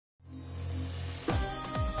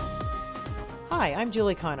Hi, I'm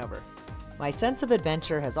Julie Conover. My sense of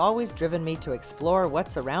adventure has always driven me to explore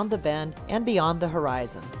what's around the bend and beyond the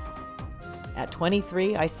horizon. At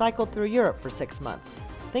 23, I cycled through Europe for 6 months,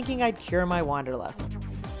 thinking I'd cure my wanderlust.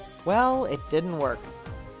 Well, it didn't work.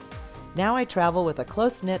 Now I travel with a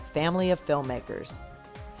close-knit family of filmmakers,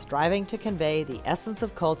 striving to convey the essence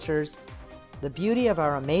of cultures, the beauty of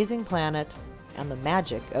our amazing planet, and the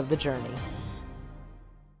magic of the journey.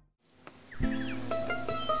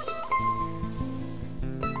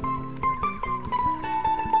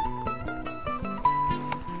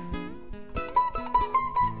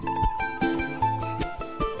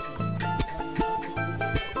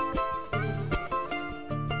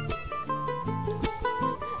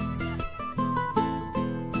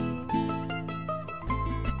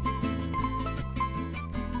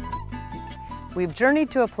 We've journeyed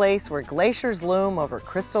to a place where glaciers loom over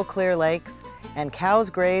crystal clear lakes and cows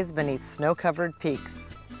graze beneath snow-covered peaks,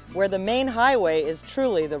 where the main highway is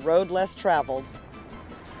truly the road less traveled,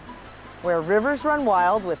 where rivers run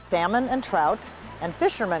wild with salmon and trout, and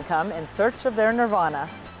fishermen come in search of their nirvana.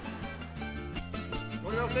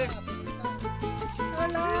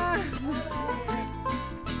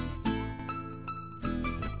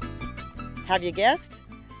 Have you guessed?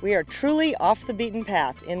 We are truly off the beaten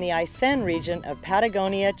path in the Aysén region of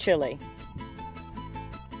Patagonia, Chile.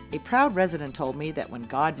 A proud resident told me that when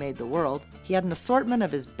God made the world, he had an assortment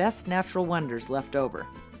of his best natural wonders left over.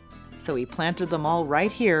 So he planted them all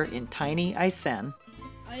right here in tiny Aysén.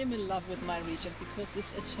 I am in love with my region because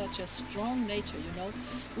it's such a strong nature, you know.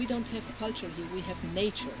 We don't have culture here, we have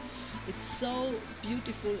nature. It's so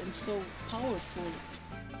beautiful and so powerful.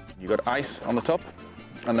 You've got ice on the top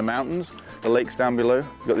and the mountains, the lakes down below.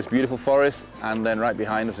 You've got this beautiful forest, and then right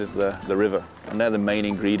behind us is the river. And they're the main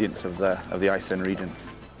ingredients of the Aysén region.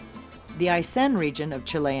 The Aysén region of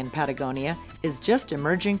Chilean Patagonia is just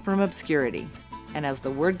emerging from obscurity. And as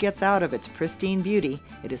the word gets out of its pristine beauty,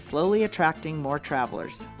 it is slowly attracting more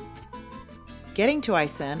travelers. Getting to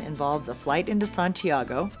Aysén involves a flight into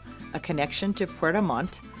Santiago, a connection to Puerto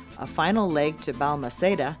Montt, a final leg to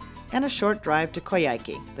Balmaceda, and a short drive to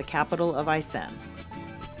Kayaking, the capital of Aysén.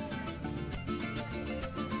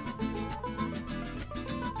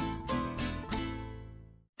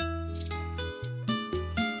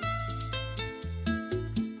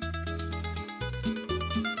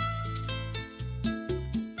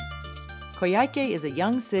 Kayaking is a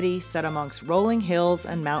young city set amongst rolling hills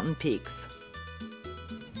and mountain peaks.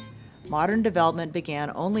 Modern development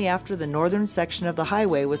began only after the northern section of the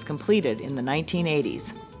highway was completed in the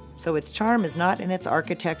 1980s, so its charm is not in its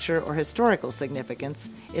architecture or historical significance,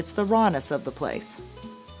 it's the rawness of the place.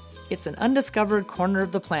 It's an undiscovered corner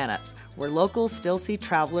of the planet where locals still see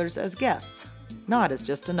travelers as guests, not as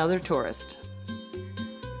just another tourist.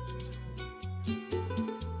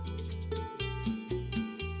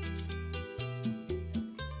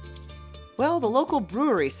 Well, the local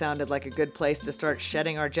brewery sounded like a good place to start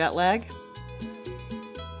shedding our jet lag.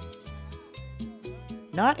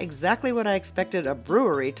 Not exactly what I expected a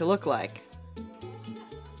brewery to look like.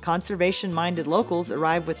 Conservation-minded locals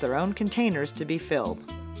arrive with their own containers to be filled.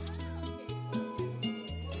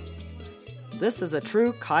 This is a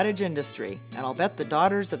true cottage industry, and I'll bet the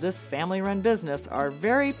daughters of this family-run business are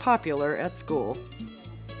very popular at school.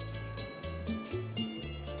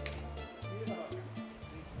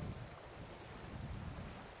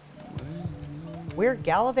 We're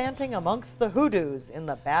gallivanting amongst the hoodoos in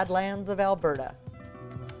the Badlands of Alberta,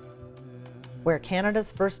 where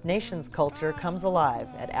Canada's First Nations culture comes alive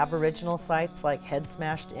at Aboriginal sites like Head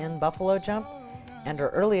Smashed Inn Buffalo Jump, and our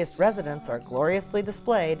earliest residents are gloriously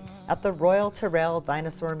displayed at the Royal Tyrrell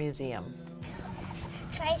Dinosaur Museum.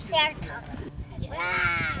 Triceratops.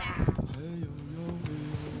 Yeah.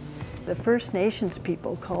 The First Nations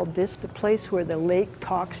people called this the place where the lake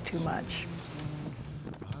talks too much.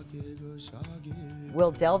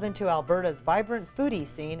 We'll delve into Alberta's vibrant foodie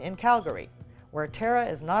scene in Calgary, where Tara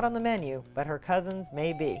is not on the menu, but her cousins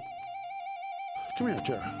may be. Come here,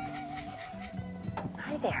 Tara.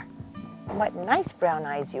 Hi there. What nice brown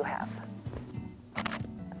eyes you have.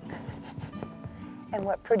 And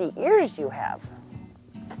what pretty ears you have.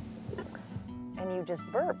 And you just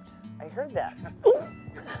burped. I heard that. It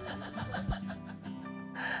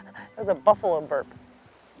was a buffalo burp.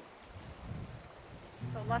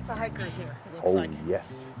 So lots of hikers here, it looks Oh, like. yes.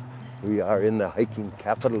 We are in the hiking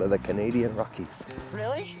capital of the Canadian Rockies.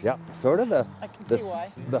 Really? Yeah, sort of the see why.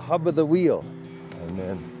 The hub of the wheel. And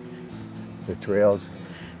then the trails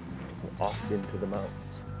off into the mountains.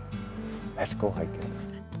 Let's go hiking.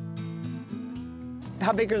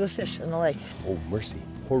 How big are the fish in the lake? Oh, mercy.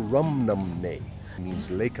 Horumnumne means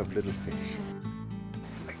lake of little fish.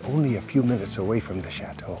 Like only a few minutes away from the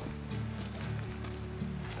chateau.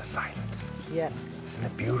 The silence. Yes. Isn't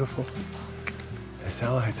it beautiful? It's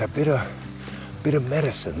a bit of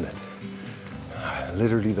medicine that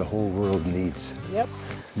literally the whole world needs. Yep.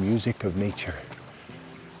 Music of nature.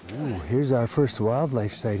 Ooh, here's our first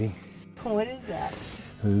wildlife sighting. What is that?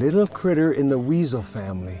 A little critter in the weasel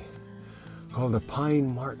family called the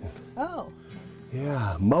pine marten. Oh.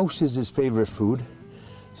 Yeah, mouse is his favorite food.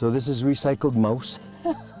 So this is recycled mouse.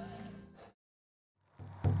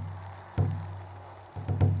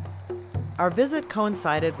 Our visit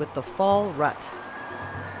coincided with the fall rut,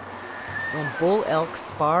 when bull elk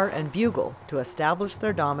spar and bugle to establish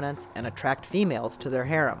their dominance and attract females to their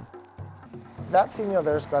harem. That female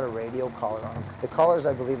there's got a radio collar on. The collars,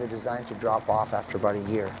 I believe, are designed to drop off after about a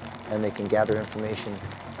year, and they can gather information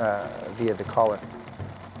via the collar.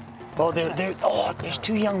 Oh, there's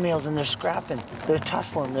two young males and they're scrapping. They're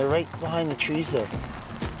tussling. They're right behind the trees there.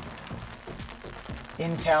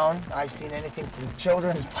 In town, I've seen anything from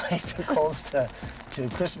children's bicycles to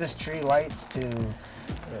Christmas tree lights to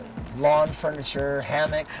lawn furniture,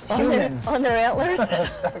 hammocks, humans. On their antlers?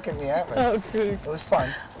 Stuck in the antlers. Oh, jeez. It was fun.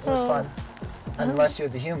 It was fun. Unless you're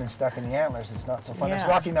the human stuck in the antlers, it's not so fun. It's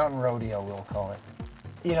Rocky Mountain Rodeo, we'll call it.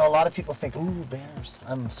 You know, a lot of people think, ooh, bears.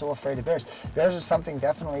 I'm so afraid of bears. Bears are something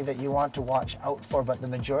definitely that you want to watch out for, but the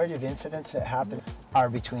majority of incidents that happen are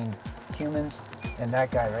between humans and that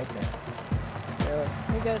guy right there. There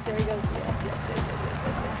he goes, there he goes.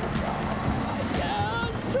 Yeah,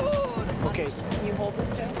 Okay. Can you hold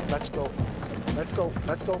this, Joe? Let's go. Let's go.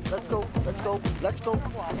 Let's go. Let's go. Let's go. Let's go.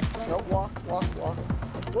 No, walk.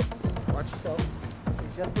 Whoops. Watch yourself.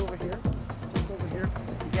 He's just over here. Just over here.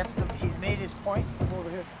 He's made his point. Come over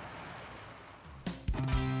here.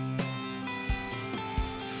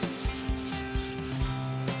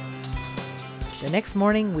 The next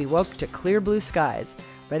morning, we woke to clear blue skies,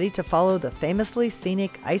 ready to follow the famously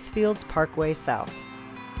scenic Icefields Parkway south.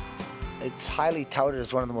 It's highly touted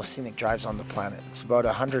as one of the most scenic drives on the planet. It's about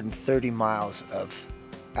 130 miles of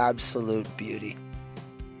absolute beauty.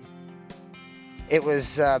 It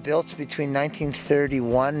was built between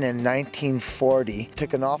 1931 and 1940. It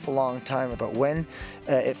took an awful long time, but when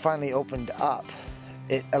it finally opened up,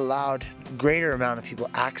 it allowed a greater amount of people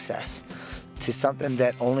access to something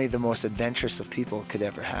that only the most adventurous of people could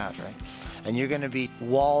ever have, right? And you're going to be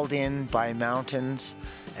walled in by mountains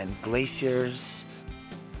and glaciers.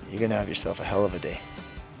 You're going to have yourself a hell of a day.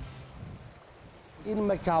 In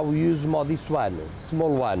Macau, we use more this one,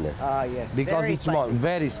 small one. Ah, yes. Because Very it's spicy.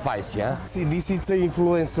 very spicy. Yeah? See, this is the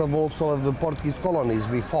influence of also of the Portuguese colonies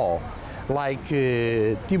before, like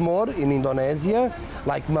Timor in Indonesia,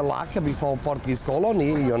 like Malacca before Portuguese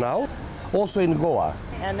colony, you know. Also in Goa.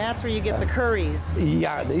 And that's where you get the curries.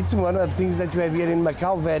 Yeah, it's one of the things that you have here in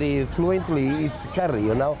Macau very fluently. It's curry,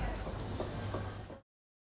 you know.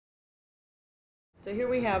 So here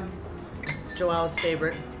we have Joao's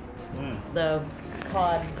favorite, the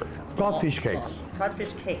Codfish cakes.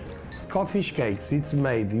 Codfish cakes. Codfish cakes, it's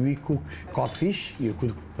made, we cook codfish, you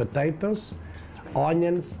cook potatoes,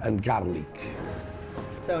 onions and garlic.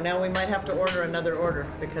 So now we might have to order another order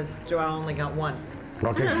because Joao only got one.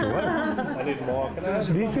 Okay, sure. I need more.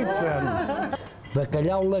 This is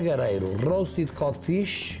bacalhau lagareiro, roasted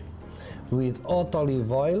codfish with hot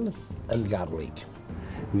olive oil and garlic.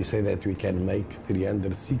 We say that we can make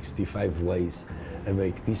 365 ways to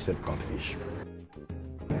make this of codfish.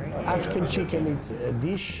 African chicken, it's a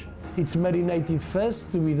dish. It's marinated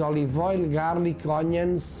first with olive oil, garlic,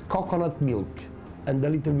 onions, coconut milk, and a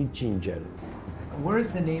little bit ginger. Where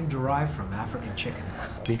is the name derived from, African chicken?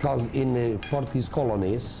 Because in Portuguese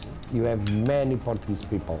colonies, you have many Portuguese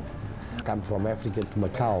people come from Africa to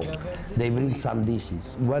Macau. They bring some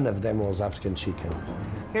dishes. One of them was African chicken.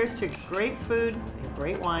 Here's to great food and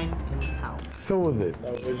great wine in Macau. So was it.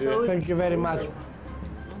 Thank you very much. Is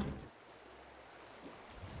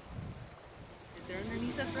there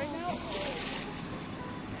underneath us right now?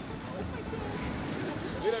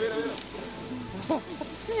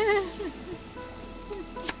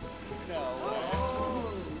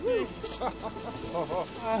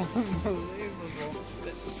 Unbelievable.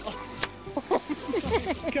 Oh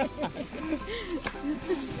my God.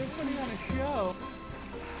 You're putting on a show.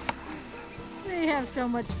 They have so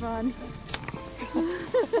much fun.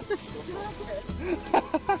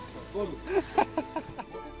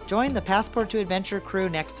 Join the Passport to Adventure crew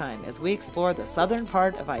next time as we explore the southern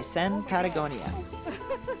part of Aysén, Patagonia.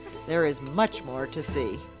 There is much more to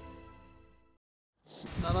see.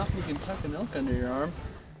 Not often you can tuck an elk under your arm.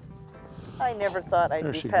 I never thought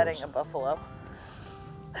I'd be petting a buffalo.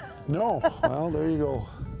 No, well, there you go.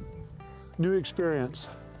 New experience.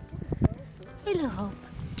 Hello.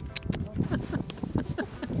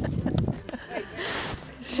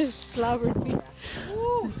 Just slobbered me.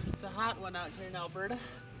 Woo, it's a hot one out here in Alberta.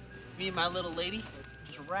 Me and my little lady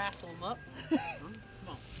just wrestle them up.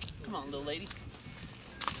 Come on, little lady.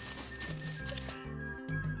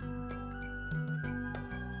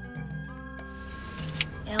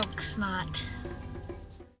 Elk snot.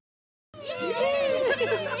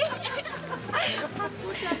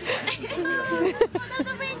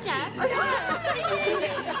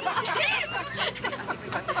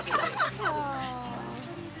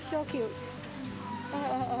 So cute.